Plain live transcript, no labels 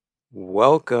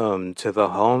Welcome to the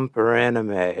Home for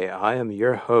Anime. I am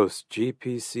your host,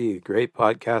 GPC, Great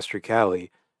Podcaster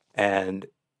Callie, and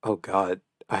oh god,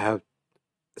 I have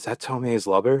is that Tomei's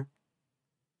lover?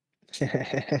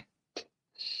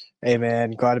 Hey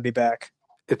man, glad to be back.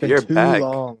 If Been you're too back,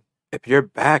 long. if you're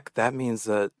back, that means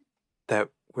that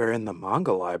we're in the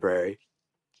manga library.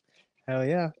 Hell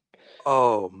yeah.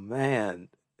 Oh man,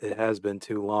 it has been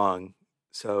too long.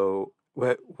 So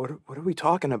what are we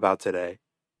talking about today?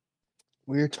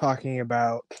 We're talking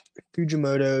about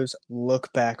Fujimoto's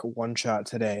Look Back One Shot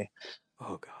today.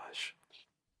 Oh gosh.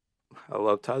 I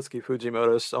love Tatsuki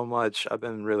Fujimoto so much. I've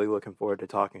been really looking forward to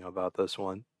talking about this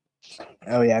one.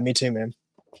 Oh yeah, me too, man.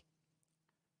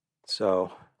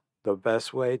 So, the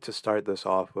best way to start this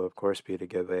off will, of course, be to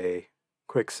give a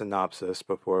quick synopsis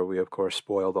before we, of course,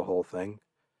 spoil the whole thing.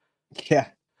 Yeah.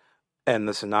 And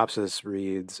the synopsis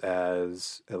reads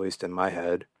as, at least in my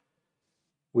head,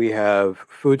 we have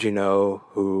Fujino,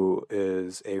 who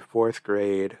is a fourth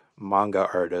grade manga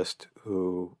artist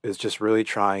who is just really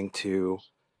trying to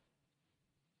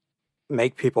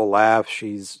make people laugh.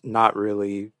 She's not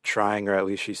really trying, or at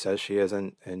least she says she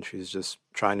isn't, and she's just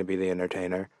trying to be the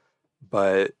entertainer.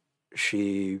 But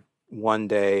she one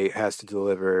day has to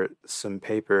deliver some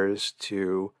papers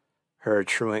to her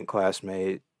truant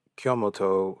classmate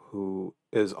Kyomoto, who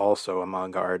is also a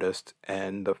manga artist,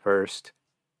 and the first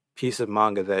piece of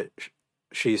manga that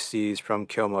she sees from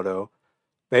Kyomoto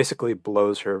basically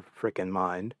blows her freaking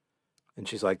mind. And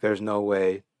she's like, there's no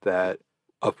way that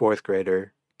a fourth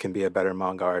grader can be a better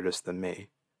manga artist than me.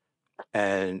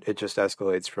 And it just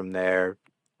escalates from there,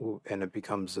 and it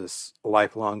becomes this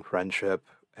lifelong friendship.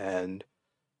 And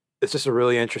it's just a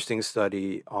really interesting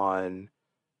study on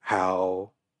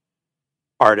how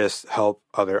artists help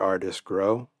other artists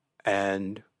grow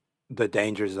and the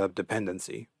dangers of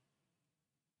dependency.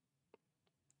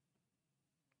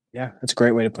 Yeah, that's a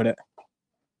great way to put it.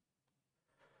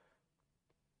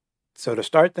 So, to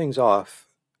start things off,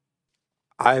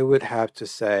 I would have to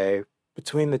say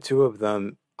between the two of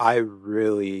them, I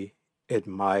really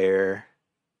admire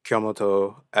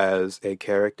Kyomoto as a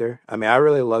character. I mean, I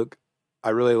really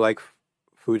like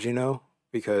Fujino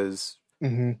because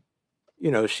Hmm.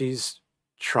 she's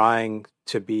trying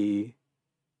to be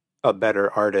a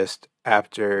better artist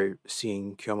after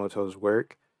seeing Kyomoto's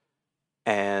work,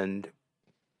 and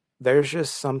there's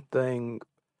just something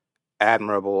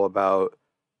admirable about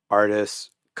artists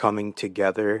coming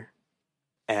together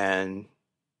and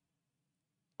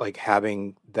like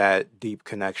having that deep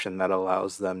connection that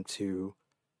allows them to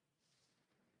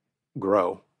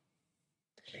grow.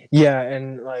 Yeah,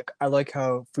 and like I like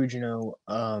how Fujino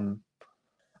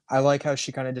I like how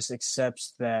she kind of just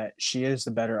accepts that she is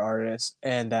the better artist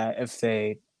and that if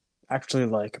they actually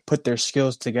like put their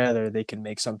skills together, they can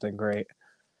make something great.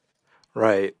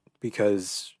 Right,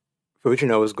 because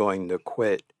Fujino was going to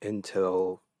quit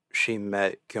until she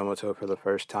met Kyomoto for the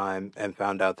first time and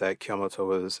found out that Kyomoto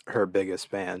was her biggest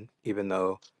fan, even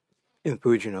though in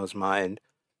Fujino's mind,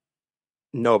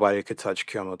 nobody could touch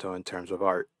Kyomoto in terms of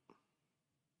art.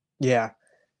 Yeah.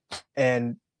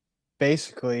 And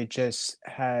basically just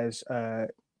has her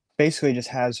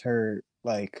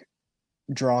like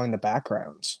drawing the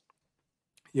backgrounds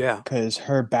Yeah. because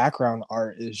her background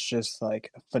art is just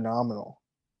like phenomenal.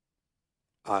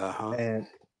 Uh-huh.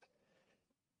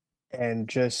 And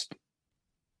just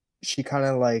she kind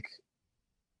of like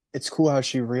it's cool how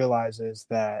she realizes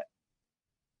that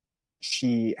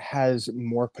she has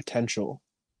more potential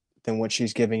than what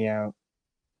she's giving out.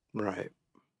 Right.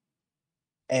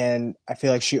 And I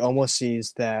feel like she almost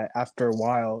sees that after a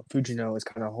while Fujino is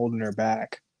kind of holding her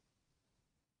back.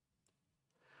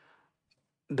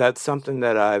 That's something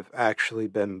that I've actually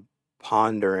been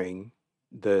pondering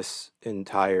this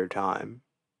entire time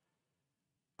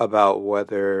about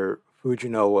whether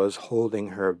Fujino was holding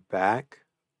her back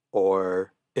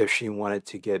or if she wanted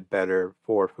to get better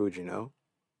for Fujino.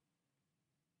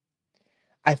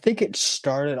 I think it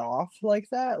started off like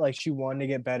that. Like she wanted to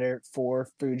get better for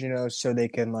Fujino so they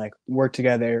can like work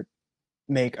together,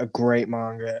 make a great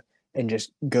manga, and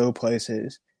just go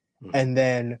places. Mhm. And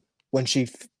then when she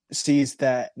sees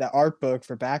that the art book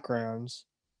for backgrounds,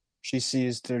 she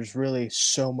sees there's really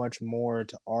so much more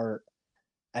to art,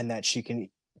 and that she can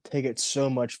take it so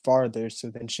much farther.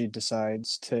 So then she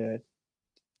decides to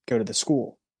go to the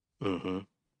school, Mhm.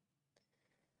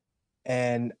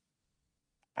 and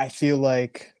I feel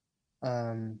like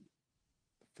um,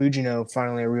 Fujino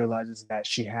finally realizes that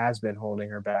she has been holding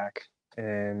her back,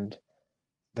 and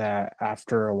that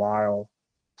after a while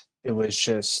it would have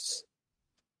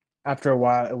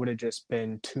just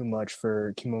been too much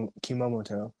for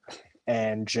Kimomoto,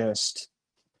 and just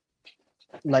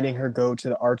letting her go to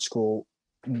the art school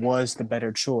was the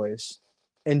better choice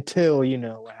until you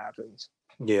know what happens.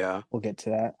 Yeah. We'll get to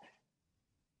that.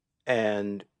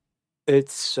 And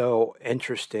it's so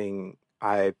interesting.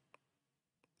 I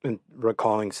am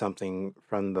recalling something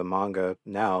from the manga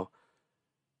now.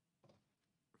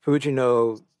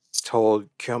 Fujino told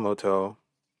Kyomoto,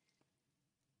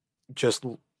 just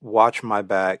watch my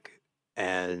back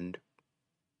and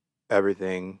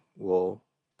everything will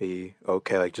be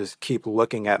okay. Like, just keep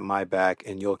looking at my back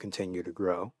and you'll continue to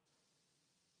grow.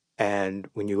 And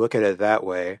when you look at it that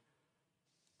way,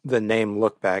 the name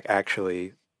Look Back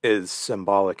actually is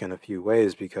symbolic in a few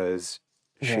ways because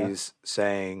Yeah. she's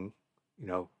saying, you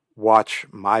know, watch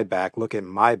my back, look at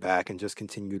my back, and just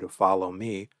continue to follow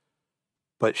me.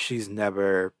 But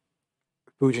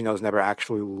Fujino's never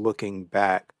actually looking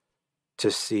back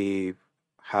to see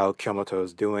how Kyomoto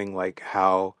is doing, like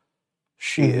how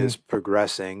she Hmm. is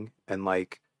progressing, and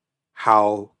like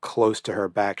how close to her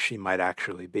back she might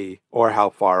actually be, or how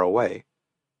far away.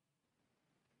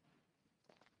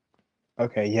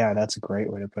 Okay, yeah, that's a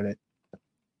great way to put it.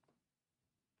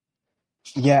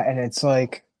 Yeah, and it's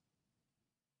like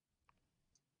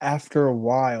after a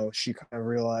while, she kind of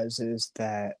realizes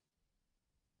that,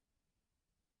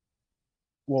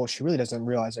 well, she really doesn't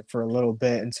realize it for a little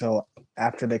bit until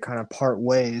after they kind of part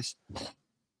ways,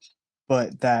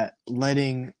 but that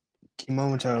letting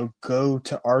Kimomoto go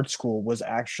to art school was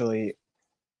actually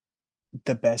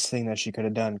the best thing that she could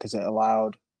have done because it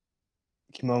allowed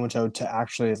Kimomoto to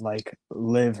actually like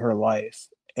live her life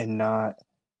and not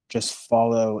just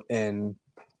follow in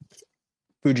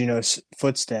Fujino's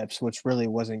footsteps, which really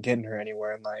wasn't getting her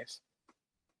anywhere in life.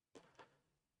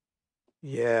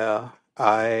 Yeah,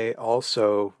 I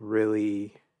also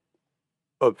really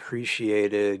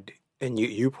appreciated, and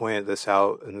you pointed this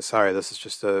out, and sorry, this is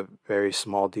just a very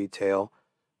small detail.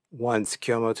 Once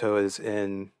Kyomoto is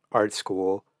in art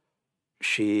school,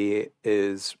 she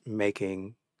is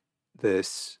making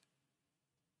this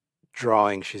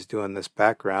drawing, she's doing this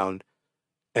background,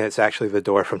 and it's actually the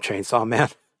door from Chainsaw Man.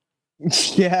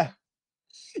 Yeah,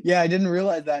 yeah, I didn't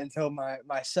realize that until my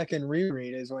second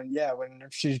reread is when when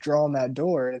she's drawing that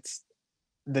door, it's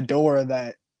the door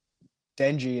that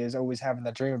Denji is always having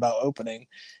the dream about opening.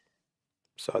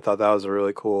 So I thought that was a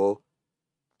really cool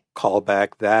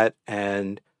callback. That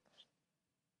and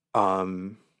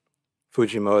um,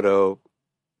 Fujimoto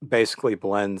basically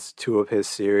blends two of his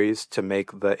series to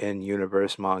make the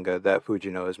in-universe manga that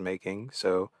Fujino is making.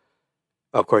 So,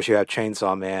 of course, you have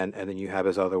Chainsaw Man, and then you have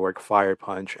his other work, Fire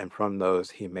Punch, and from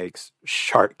those, he makes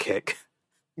Shark Kick.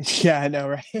 Yeah, I know,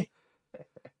 right?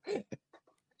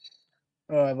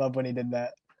 Oh, I love when he did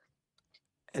that.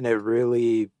 And it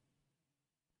really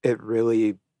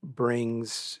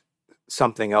brings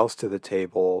something else to the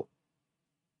table.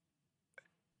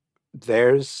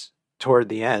 There's, toward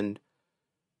the end,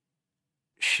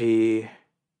 she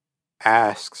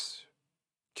asks,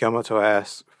 Kyomoto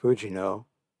asks Fujino,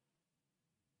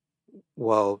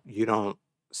 well, you don't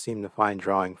seem to find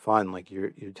drawing fun. Like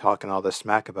you're talking all this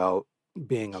smack about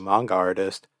being a manga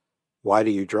artist. Why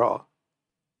do you draw?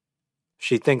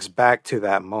 She thinks back to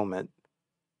that moment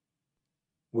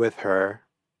with her,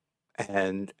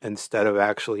 and instead of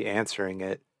actually answering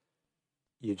it,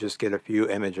 you just get a few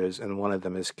images, and one of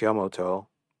them is Kyomoto,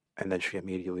 and then she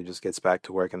immediately just gets back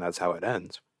to work, and that's how it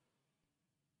ends.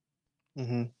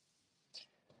 Hmm.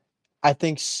 I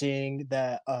think seeing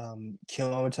that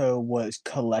Kyoto was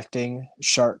collecting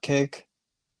Shark Kick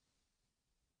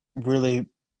really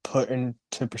put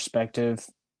into perspective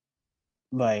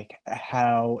like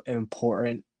how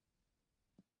important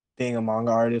being a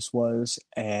manga artist was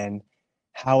and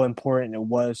how important it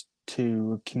was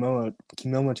to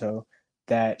Kimomoto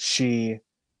that she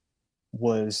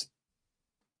was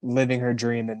living her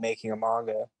dream and making a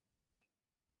manga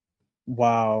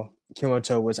while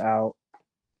Kimomoto was out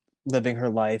living her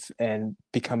life and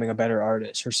becoming a better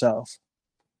artist herself.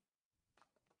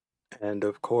 And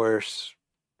of course,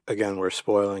 again, we're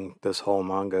spoiling this whole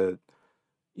manga.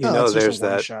 You Oh, know, it's just a there's one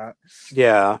that. shot.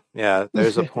 Yeah, yeah.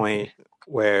 There's the point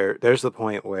where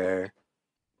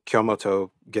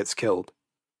Kyomoto gets killed,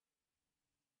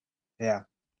 Yeah.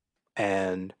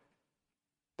 and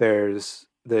there's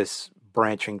this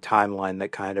branching timeline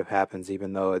that kind of happens,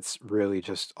 even though it's really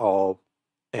just all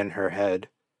in her head,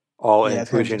 all Yeah, in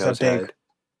it's kind of just a Fujino's big head.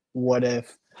 what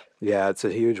if. Yeah, it's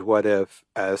a huge what if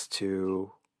as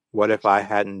to what if I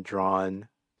hadn't drawn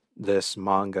this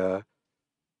manga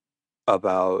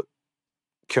about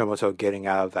Kyomoto getting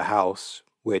out of the house,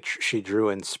 which she drew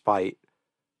in spite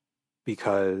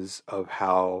because of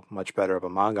how much better of a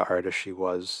manga artist she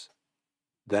was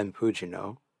than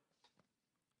Fujino.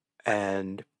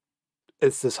 And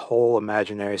it's this whole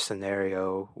imaginary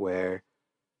scenario where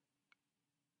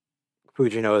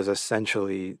Fujino is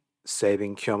essentially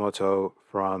saving Kyomoto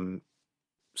from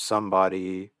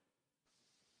somebody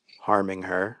harming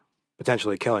her,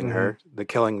 potentially killing Hmm. her, the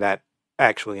killing that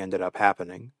actually ended up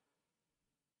happening.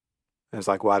 And it's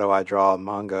like, why do I draw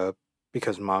manga?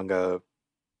 Because manga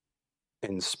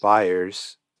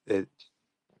inspires it.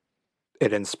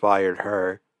 It inspired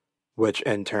her, which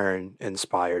in turn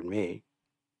inspired me.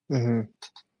 Hmm.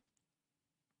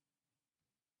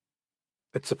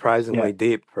 It's Yeah. surprisingly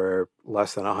deep for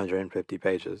less than 150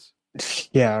 pages.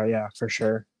 Yeah, yeah, for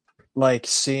sure. Like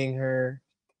seeing her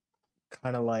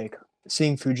kind of like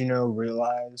seeing Fujino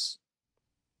realize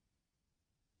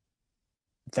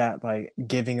that like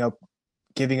giving up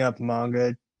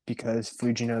manga because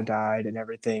Fujino died and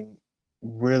everything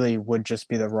really would just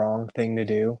be the wrong thing to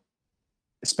do.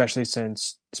 Especially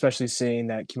seeing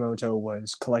that Kimoto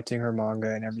was collecting her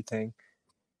manga and everything.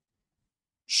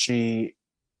 She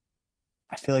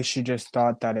I feel like she just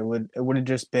thought that it would have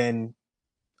just been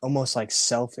almost like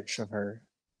selfish of her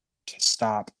to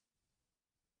stop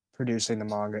producing the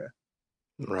manga.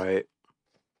 Right.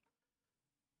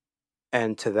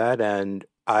 And to that end,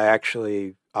 I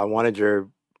wanted your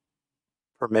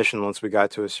permission once we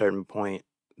got to a certain point.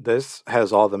 This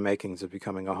has all the makings of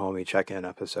becoming a homie check-in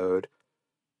episode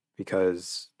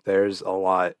because there's a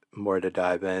lot more to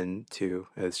dive into.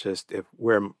 It's just if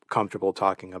we're comfortable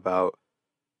talking about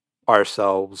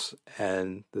ourselves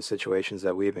and the situations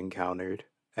that we've encountered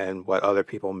and what other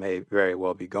people may very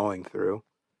well be going through.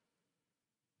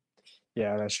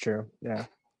 Yeah, that's true. Yeah.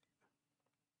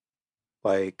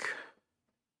 Like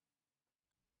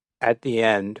at the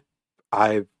end,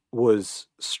 I was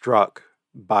struck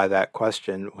by that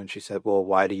question when she said, "Well,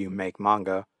 why do you make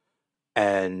manga?"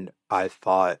 And I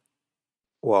thought,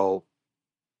 well,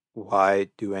 why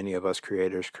do any of us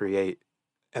creators create?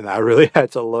 And I really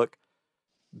had to look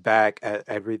back at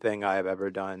everything I have ever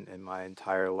done in my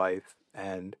entire life.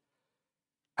 And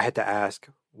I had to ask,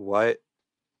 what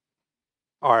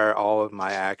are all of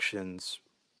my actions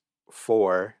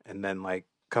for? And then, like,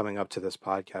 coming up to this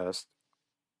podcast,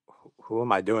 who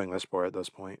am I doing this for at this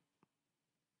point?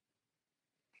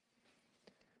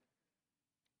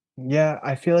 Yeah,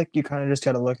 I feel like you kind of just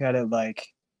got to look at it like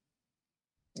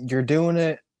you're doing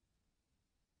it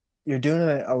you're doing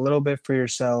it a little bit for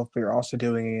yourself, but you're also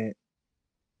doing it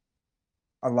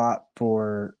a lot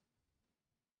for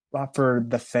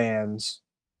the fans,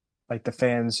 like the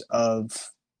fans of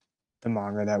the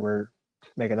manga that we're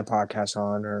making a podcast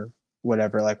on or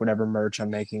whatever, like whatever merch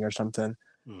I'm making or something.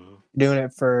 Mm, Doing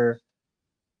it for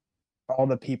all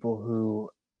the people who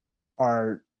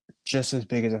are just as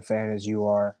big as a fan as you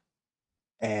are,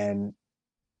 and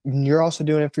you're also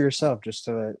doing it for yourself just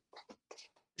to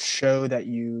show that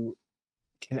you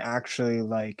can actually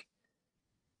like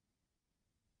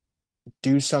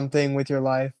do something with your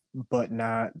life, but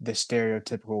not the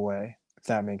stereotypical way, if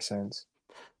that makes sense.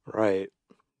 right.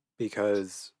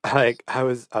 Because like I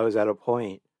was at a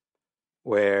point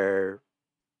where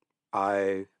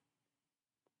I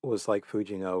was like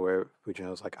Fujino, where Fujino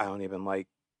was like, I don't even like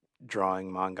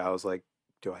drawing manga. I was like,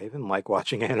 do I even like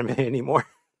watching anime anymore?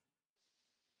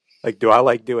 Like, do I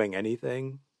like doing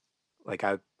anything? Like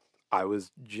I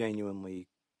was genuinely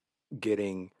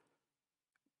getting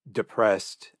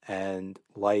depressed and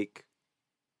like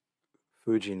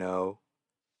Fujino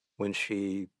when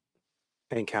she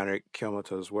encountered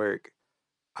Kyomoto's work,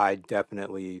 I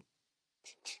definitely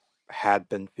had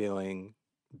been feeling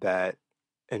that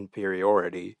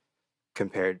inferiority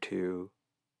compared to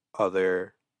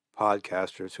other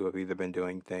podcasters who have either been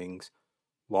doing things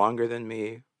longer than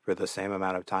me for the same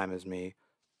amount of time as me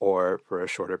or for a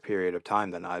shorter period of time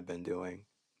than I've been doing.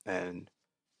 And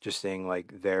just seeing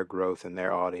like their growth in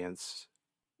their audience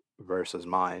versus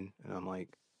mine. And I'm like,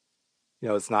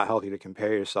 it's not healthy to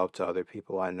compare yourself to other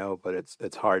people I know, but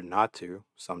it's hard not to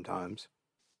sometimes.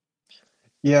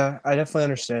 Yeah, I definitely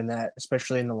understand that,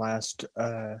 especially in the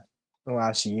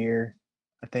last year.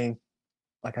 I think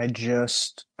like I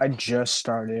just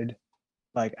started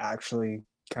like actually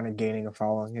kind of gaining a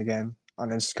following again on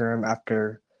Instagram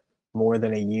after more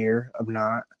than a year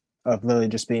of literally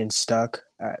just being stuck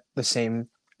at the same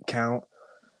account.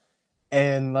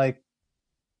 And like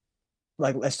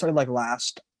I started like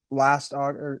last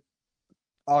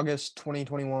August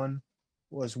 2021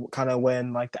 was kind of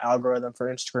when like the algorithm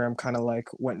for Instagram kind of like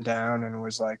went down and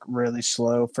was like really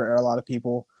slow for a lot of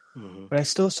people. Hmm. But I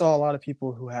still saw a lot of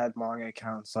people who had manga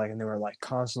accounts like and they were like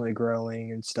constantly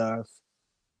growing and stuff.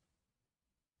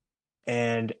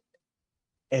 And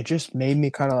it just made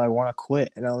me kind of like want to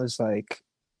quit. And I was like,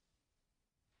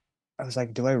 I was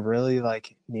like, do I really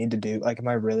like need to do like am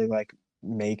I really like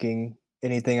making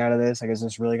anything out of this? Like is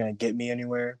this really gonna get me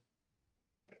anywhere?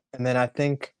 And then I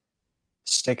think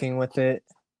sticking with it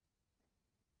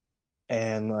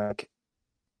and like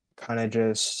kind of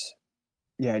just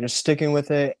yeah, just sticking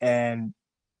with it and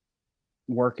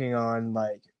working on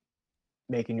like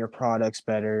making your products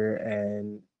better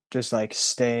and just like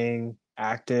staying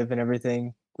active and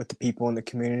everything with the people in the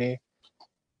community.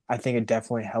 I think it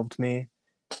definitely helped me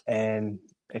and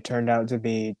it turned out to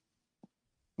be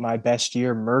my best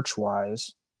year merch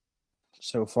wise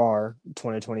so far,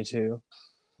 2022.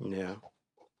 Yeah.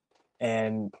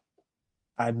 And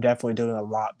I'm definitely doing a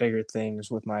lot bigger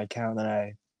things with my account than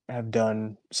I have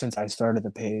done since I started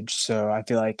the page. So I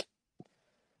feel like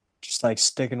just like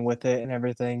sticking with it and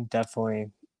everything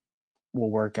definitely will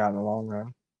work out in the long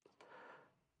run.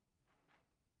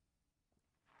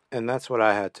 And that's what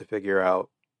I had to figure out.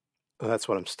 That's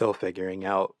what I'm still figuring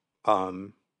out.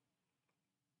 Um,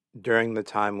 During the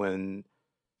time when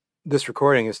this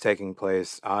recording is taking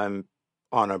place, I'm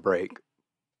on a break.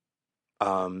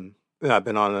 I've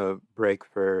been on a break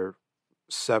for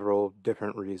several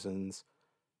different reasons,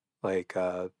 like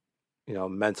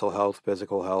mental health,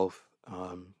 physical health,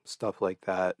 stuff like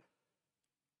that.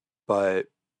 But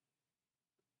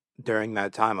during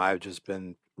that time, I've just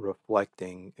been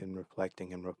reflecting and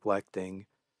reflecting and reflecting,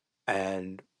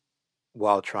 and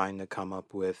while trying to come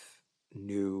up with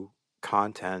new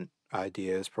content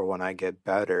ideas for when I get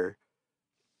better,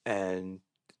 and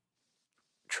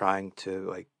trying to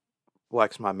like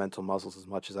flex my mental muscles as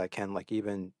much as I can. Like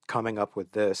even coming up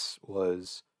with this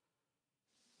was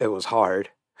it was hard.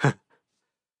 Like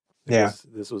Yeah.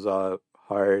 this was a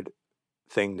hard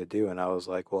thing to do, and I was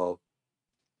like, well,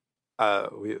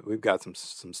 we've got some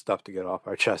stuff to get off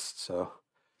our chest, so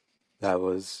that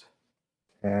was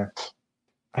Yeah.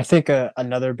 I think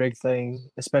another big thing,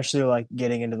 especially like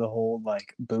getting into the whole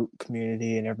like boot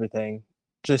community and everything,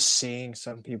 just seeing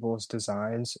some people's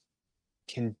designs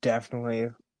can definitely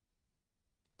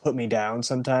put me down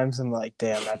sometimes. I'm like,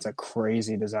 damn, that's a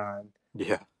crazy design.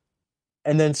 yeah,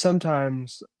 And then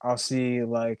sometimes I'll see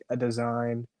like a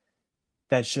design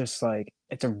that's just like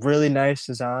it's a really nice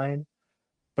design,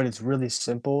 but it's really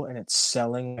simple and it's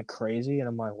selling like crazy. And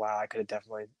I'm like, wow, I could have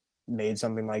definitely made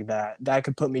something like that. That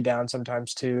could put me down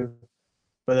sometimes too.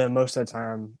 But then most of the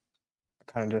time,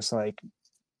 kind of just like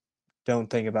don't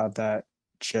think about that.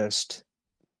 Just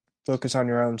focus on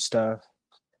your own stuff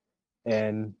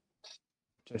and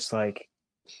just like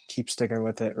keep sticking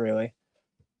with it, really.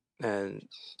 and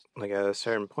like at a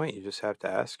certain point, you just have to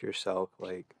ask yourself,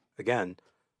 like again,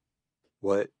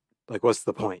 what what's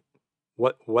the point?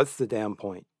 What's the damn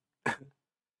point?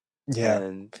 Yeah.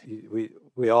 And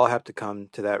we all have to come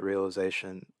to that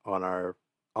realization on our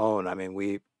own. I mean,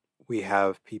 we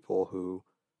have people who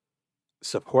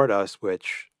support us,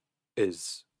 which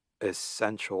is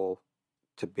essential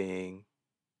to being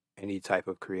any type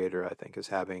of creator. I think is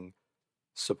having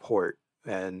support,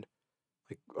 and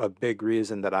like a big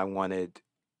reason that I wanted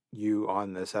you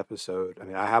on this episode. I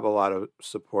mean, I have a lot of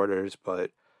supporters,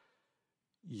 but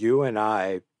you and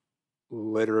I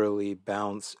literally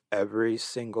bounce every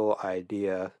single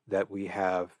idea that we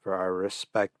have for our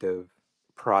respective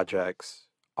projects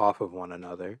off of one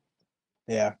another.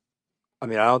 Yeah. I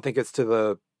mean, I don't think it's to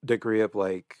the degree of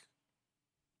like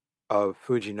of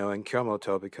Fujino and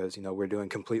Kyomoto because, we're doing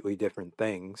completely different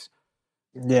things.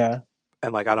 Yeah.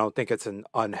 And like I don't think it's an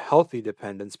unhealthy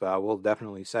dependence, but I will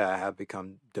definitely say I have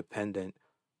become dependent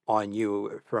on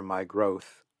you for my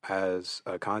growth as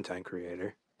a content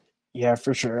creator. Yeah,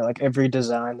 for sure. Like every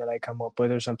design that I come up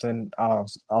with or something, I'll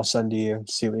send to you,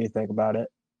 see what you think about it.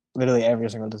 Literally every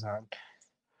single design.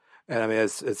 And I mean,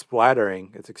 it's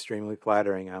flattering. It's extremely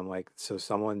flattering. I'm like, so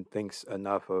someone thinks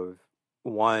enough of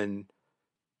one,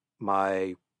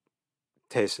 my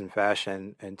taste in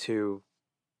fashion, and two,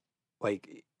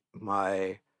 like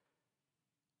my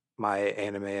my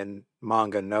anime and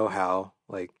manga know-how.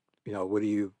 Like, what do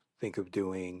you think of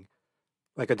doing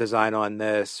like a design on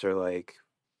this, or like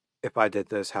if I did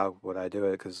this, how would I do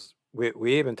it? Because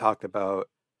we even talked about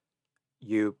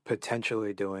you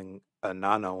potentially doing a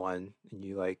Nana one, and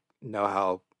you like know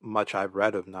how much I've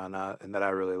read of Nana and that I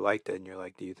really liked it, and you're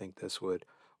like, do you think this would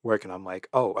work? And I'm like,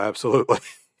 oh, absolutely.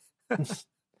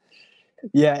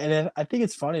 Yeah, and I think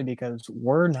it's funny because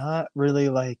we're not really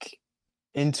like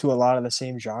into a lot of the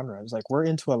same genres. Like we're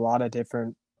into a lot of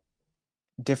different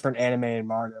anime and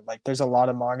manga. Like there's a lot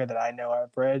of manga that I know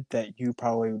I've read that you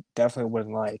probably definitely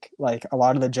wouldn't like. Like a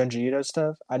lot of the Junji Ito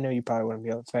stuff, I know you probably wouldn't be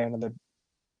a fan of the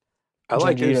I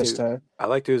liked Junji Ito Uzu, stuff. I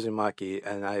liked Uzumaki,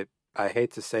 and I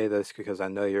hate to say this because I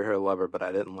know you're her lover, but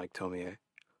I didn't like Tomie.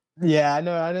 Yeah, I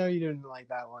know you didn't like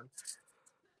that one.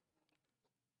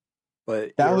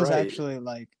 But That you're was right. actually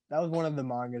like that was one of the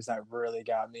mangas that really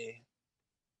got me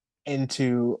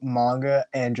into manga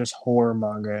and just horror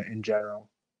manga in general.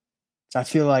 So I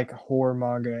feel like horror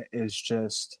manga is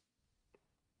just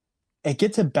it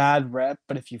gets a bad rep,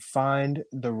 but if you find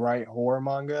the right horror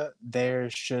manga,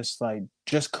 there's just like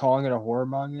just calling it a horror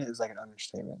manga is like an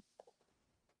understatement.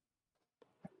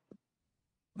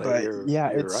 But But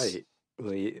yeah, you're it's right.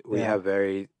 We yeah, have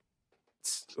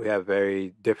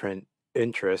very different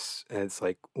interests, and it's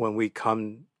like when we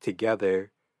come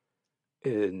together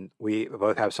and we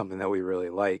both have something that we really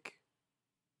like,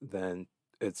 then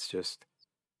it's just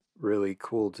really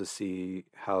cool to see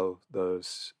how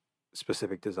those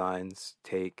specific designs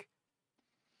take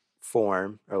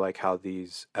form, or like how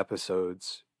these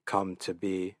episodes come to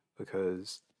be.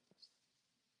 Because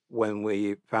when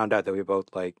we found out that we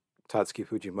both like Tatsuki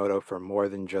Fujimoto for more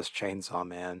than just Chainsaw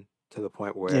Man, to the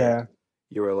point where yeah,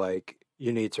 you were like,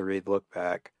 you need to read Look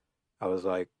Back, I was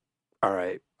like, all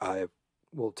right, I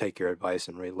will take your advice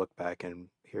and read Look Back, and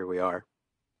here we are.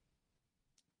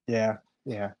 yeah,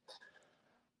 yeah.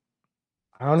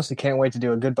 I honestly can't wait to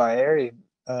do a Goodbye Eri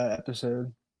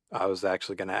episode. I was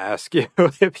actually going to ask you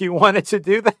if you wanted to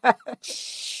do that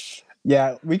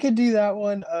Yeah, we could do that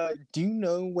one. Do you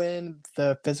know when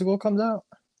the physical comes out?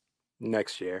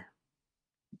 next year.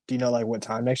 Do you know like what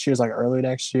time next year? Is like early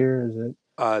next year? Is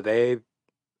it? They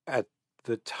at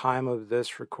the time of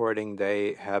this recording,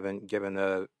 they haven't given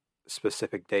a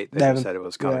specific date. They They just haven't. said it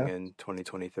was coming Yeah. in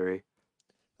 2023.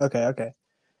 Okay. Okay.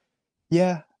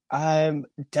 Yeah, I'm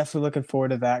definitely looking forward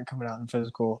to that coming out in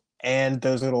physical and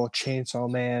those little Chainsaw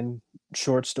Man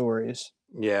short stories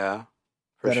Yeah,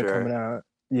 for that are coming sure. out.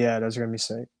 Yeah, those are gonna be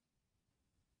sick.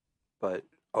 But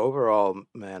overall,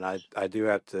 man, I do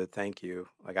have to thank you.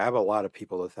 Like I have a lot of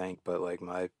people to thank, but like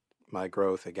my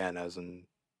growth again as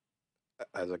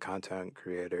a content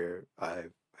creator, I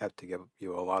have to give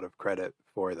you a lot of credit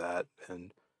for that.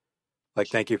 And like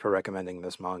thank you for recommending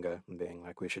this manga and being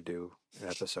like we should do an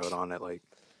episode on it. Like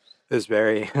it's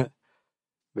very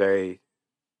very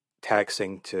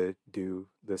taxing to do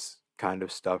this kind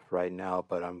of stuff right now,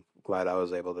 but I'm glad I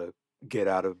was able to get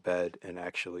out of bed and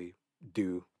actually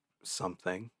do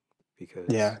something, because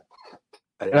Yeah,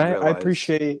 I and didn't realize.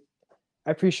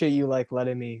 I appreciate you like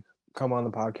letting me come on the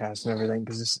podcast and everything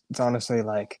because it's honestly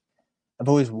like I've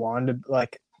always wanted to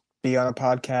like be on a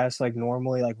podcast like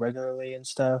normally like regularly and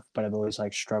stuff, but I've always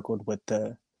like struggled with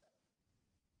the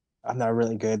I'm not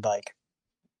really good like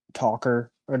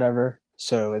talker or whatever.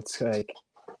 So it's like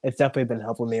it's definitely been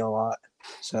helping me a lot.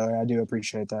 So I do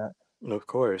appreciate that. Of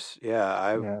course,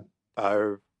 yeah. Yeah.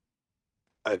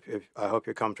 I, I hope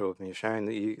you're comfortable with me sharing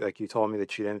that. You told me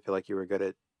that you didn't feel like you were good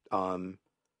at um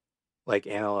like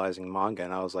analyzing manga,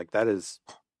 and I was like, that is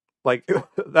like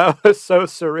that was so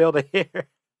surreal to hear.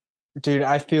 Dude,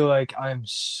 I feel like I'm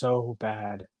so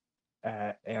bad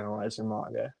at analyzing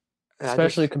manga. And I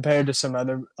Especially just compared to some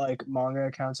other like manga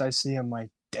accounts I see. I'm like,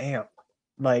 damn.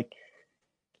 Like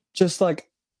just like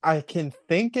I can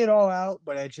think it all out,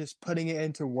 but I just putting it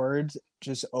into words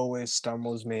just always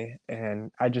stumbles me.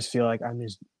 And I just feel like I'm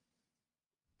just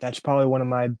that's probably one of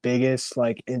my biggest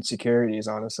like insecurities,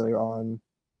 honestly, on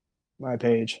my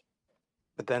page.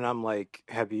 but then I'm like,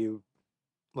 have you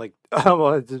like I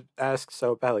wanted to ask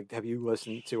so bad, like, have you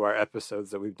listened to our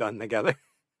episodes that we've done together?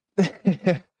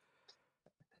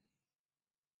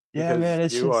 Yeah, Because man,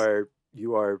 it's just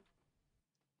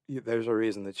there's a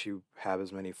reason that you have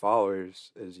as many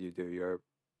followers as you do.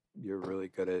 You're really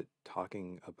good at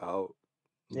talking about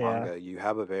yeah. manga. You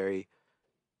have a very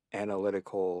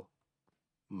analytical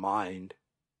mind,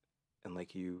 and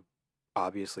like you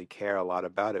obviously care a lot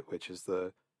about it, which is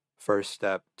the first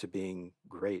step to being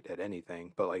great at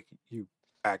anything. But like you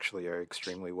actually are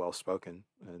extremely well spoken,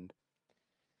 and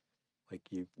like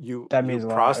That you means a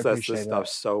lot. I process this appreciate stuff that.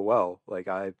 so well. Like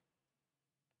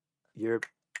you're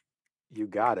you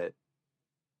got it.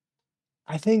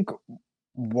 I think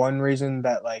one reason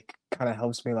that like kind of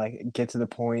helps me like get to the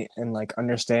point and like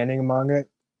understanding manga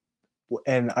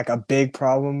and like a big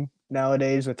problem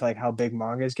nowadays with like how big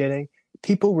manga is getting,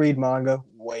 people read manga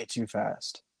way too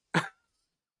fast.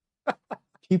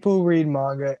 People read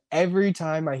manga every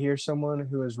time I hear someone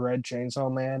who has read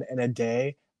Chainsaw Man in a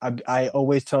day, I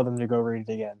always tell them to go read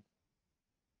it again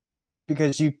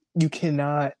because you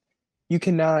cannot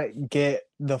get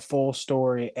the full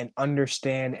story and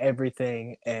understand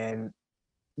everything and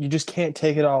you just can't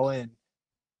take it all in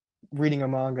reading a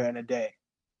manga in a day.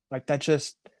 Like that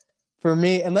just for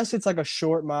me, unless it's like a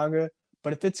short manga,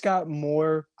 but if it's got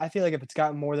more, I feel like if it's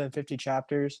got more than 50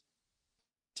 chapters,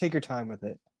 take your time with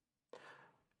it.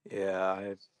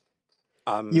 Yeah,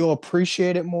 I'm You'll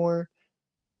appreciate it more.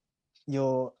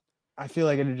 You'll I feel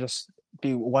like it'll just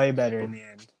be way better in the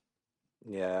end.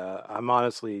 Yeah, I'm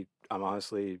honestly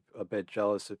a bit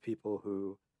jealous of people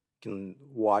who can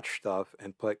watch stuff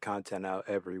and put content out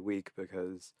every week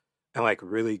because and like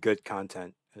really good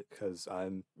content because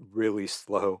I'm really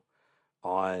slow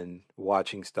on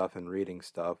watching stuff and reading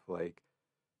stuff. Like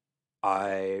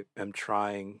I am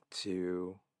trying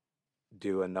to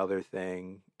do another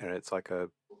thing and it's like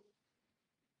a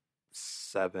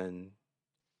 7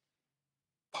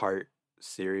 part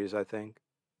series, I think.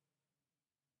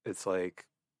 It's like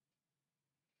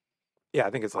yeah, I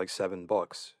think it's like 7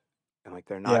 books. And like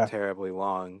they're not Yeah. terribly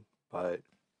long, but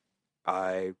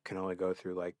I can only go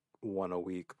through like one a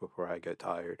week before I get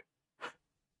tired.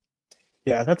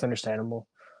 Yeah, that's understandable.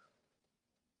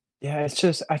 Yeah, it's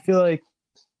just I feel like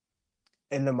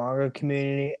in the manga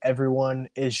community, everyone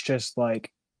is just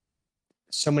like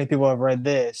so many people have read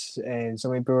this and so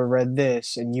many people have read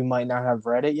this and you might not have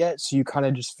read it yet, so you kind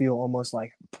of just feel almost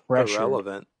like pressured.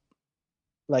 Irrelevant.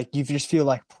 Like you just feel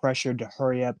like pressured to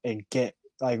hurry up and get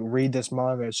like read this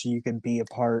manga so you can be a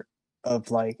part of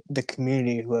like the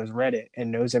community who has read it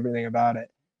and knows everything about it.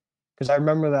 Because I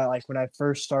remember that like when I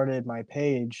first started my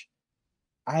page,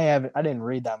 I didn't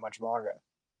read that much manga.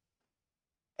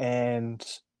 And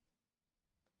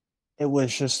it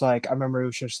was just like I remember it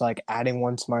was just like adding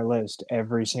one to my list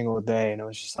every single day, and it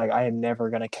was just like I am never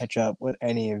gonna catch up with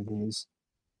any of these.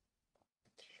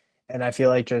 And I feel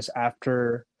like just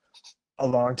after a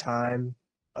long time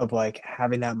of like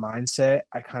having that mindset,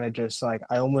 I kind of just like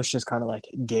I almost just kind of like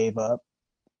gave up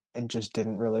and just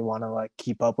didn't really want to like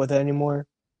keep up with it anymore.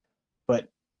 But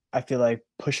I feel like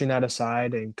pushing that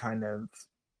aside and kind of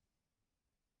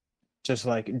just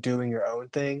like doing your own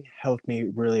thing helped me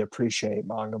really appreciate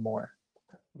manga more.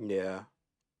 Yeah.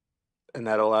 And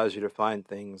that allows you to find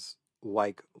things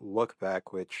like Look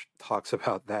Back, which talks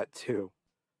about that too.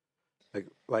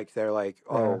 Like they're like,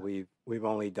 oh, Yeah, we've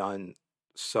only done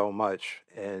so much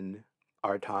in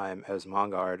our time as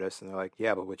manga artists, and they're like,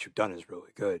 yeah, but what you've done is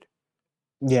really good.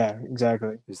 yeah,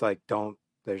 exactly. It's like, don't,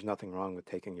 there's nothing wrong with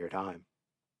taking your time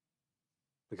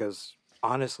because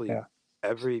honestly, Yeah,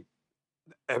 every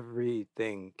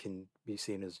everything can be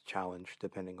seen as a challenge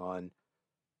depending on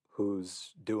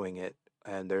who's doing it,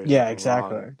 and yeah,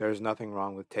 exactly. there's nothing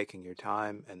wrong with taking your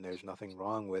time, and there's nothing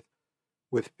wrong with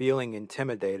feeling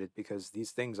intimidated because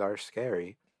these things are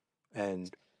scary.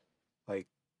 And like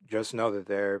just know that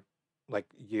they're like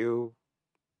you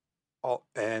all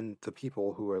and the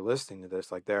people who are listening to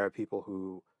this, like there are people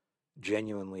who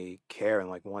genuinely care and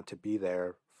like want to be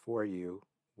there for you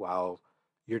while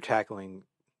you're tackling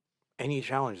any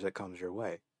challenge that comes your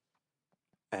way.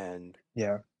 And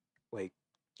Yeah, like,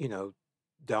 you know,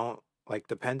 don't like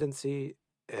dependency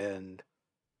and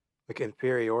like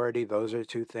inferiority, those are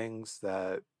two things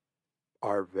that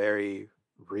are very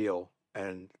real.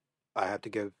 And I have to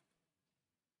give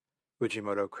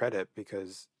Fujimoto credit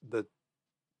because the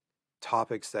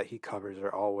topics that he covers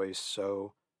are always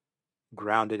so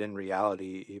grounded in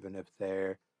reality, even if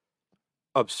they're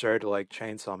absurd like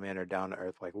Chainsaw Man or down to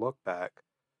earth like Look Back.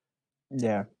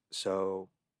 yeah, So,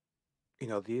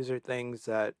 these are things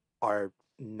that are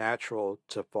natural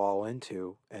to fall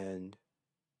into and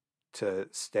to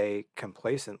stay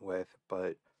complacent with,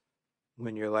 but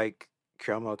when you're like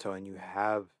Kyomoto and you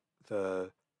have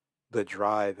the the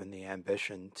drive and the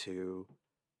ambition to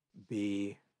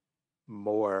be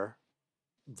more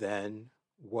than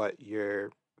what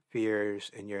your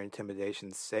fears and your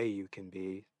intimidations say you can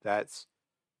be, that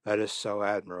is so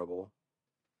admirable.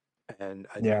 And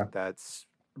I yeah, think that's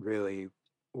really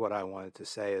what I wanted to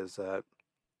say is that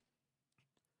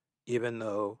even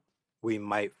though we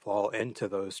might fall into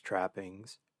those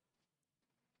trappings,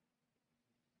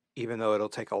 even though it'll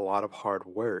take a lot of hard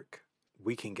work,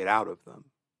 we can get out of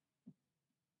them.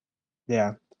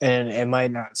 yeah. And it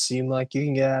might not seem like you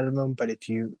can get out of them, but if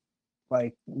you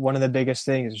like, one of the biggest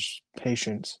things is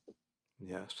patience,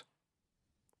 Yes.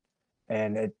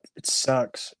 and it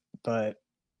sucks, but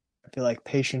I feel like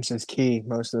patience is key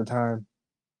most of the time.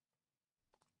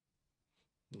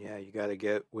 Yeah, you got to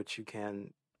get what you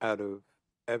can out of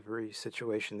every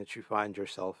situation that you find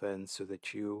yourself in so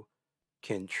that you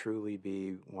can truly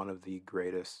be one of the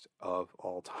greatest of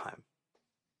all time.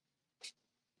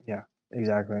 Yeah,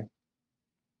 exactly.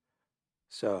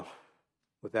 So,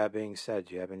 with that being said,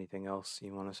 do you have anything else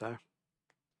you want to say?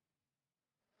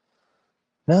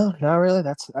 No, not really.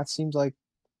 That seems like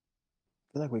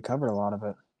I feel like we covered a lot of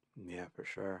it. Yeah, for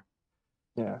sure.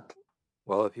 Yeah.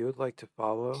 Well, if you would like to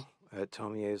follow at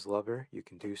Tomie's Lover, you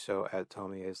can do so at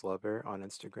Tomie's Lover on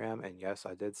Instagram. And yes,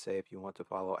 I did say if you want to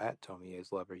follow at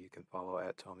Tomie's Lover, you can follow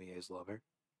at Tomie's Lover.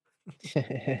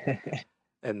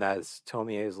 And that's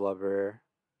Tomie's Lover,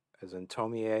 as in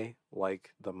Tomie, like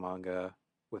the manga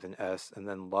with an S, and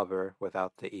then Lover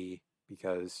without the E,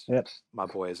 because Yep. my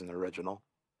boy is an original.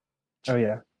 Oh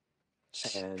yeah.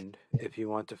 And if you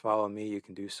want to follow me, you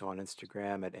can do so on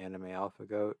Instagram at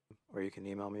AnimeAlphaGoat, or you can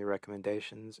email me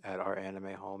recommendations at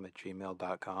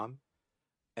ouranimehome@gmail.com.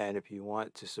 And if you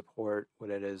want to support what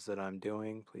it is that I'm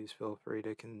doing, please feel free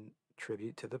to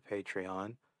contribute to the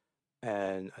Patreon.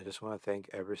 And I just want to thank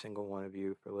every single one of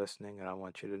you for listening. And I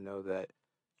want you to know that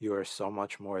you are so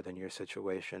much more than your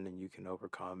situation and you can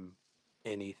overcome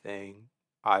anything.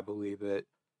 I believe it.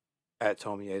 At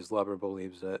Tomie's Lover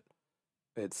believes it.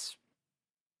 It's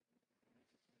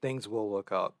things will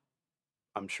look up.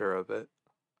 I'm sure of it.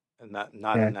 And that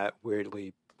not Yeah. in that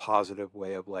weirdly positive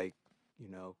way of like, you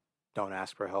know, don't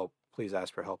ask for help. Please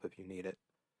ask for help if you need it.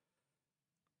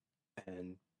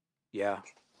 And yeah,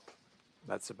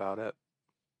 that's about it.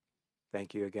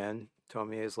 Thank you again,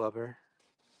 Tomie's Lover.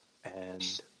 And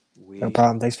No we,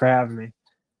 problem. Thanks for having me.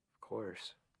 of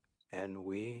course, and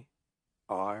we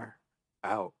are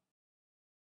out.